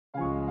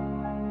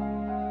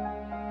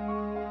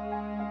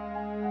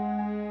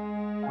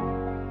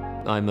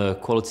I'm a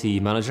quality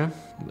manager.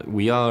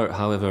 We are,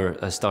 however,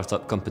 a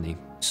startup company,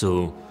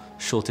 so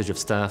shortage of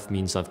staff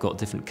means I've got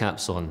different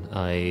caps on.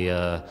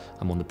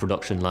 I'm on the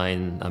production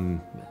line,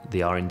 I'm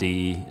the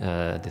R&D,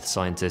 the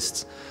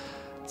scientists,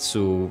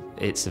 so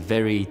it's a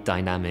very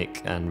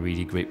dynamic and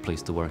really great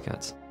place to work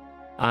at.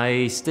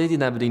 I stayed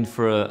in Aberdeen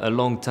for a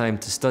long time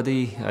to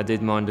study. I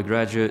did my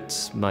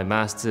undergraduate, my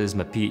master's,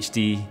 my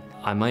PhD.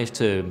 I managed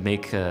to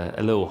make a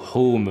little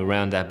home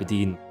around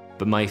Aberdeen.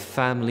 But my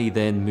family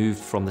then moved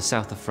from the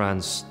south of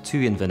France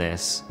to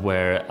Inverness,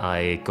 where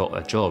I got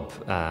a job,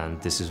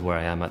 and this is where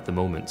I am at the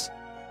moment.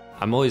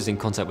 I'm always in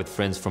contact with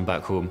friends from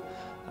back home,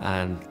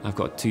 and I've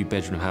got a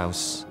 2-bedroom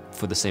house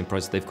for the same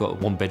price. They've got a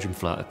 1-bedroom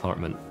flat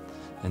apartment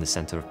in the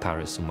centre of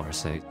Paris in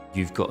Marseille.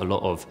 You've got a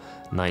lot of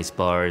nice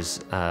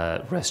bars,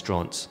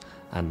 restaurants,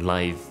 and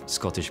live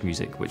Scottish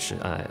music, which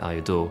I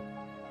adore.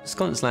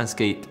 Scotland's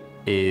landscape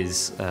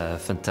is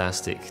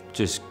fantastic.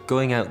 Just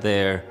going out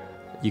there,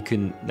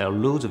 there are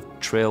loads of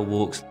trail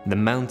walks, the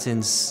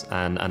mountains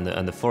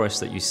and the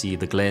forests that you see,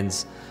 the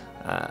glens,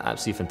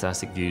 absolutely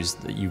fantastic views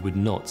that you would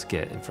not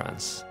get in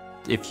France.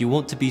 If you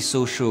want to be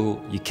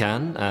social, you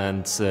can,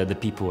 and the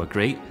people are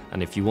great.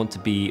 And if you want to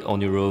be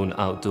on your own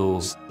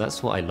outdoors,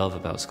 that's what I love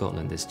about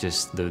Scotland. It's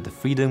just the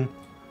freedom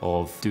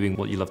of doing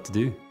what you love to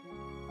do.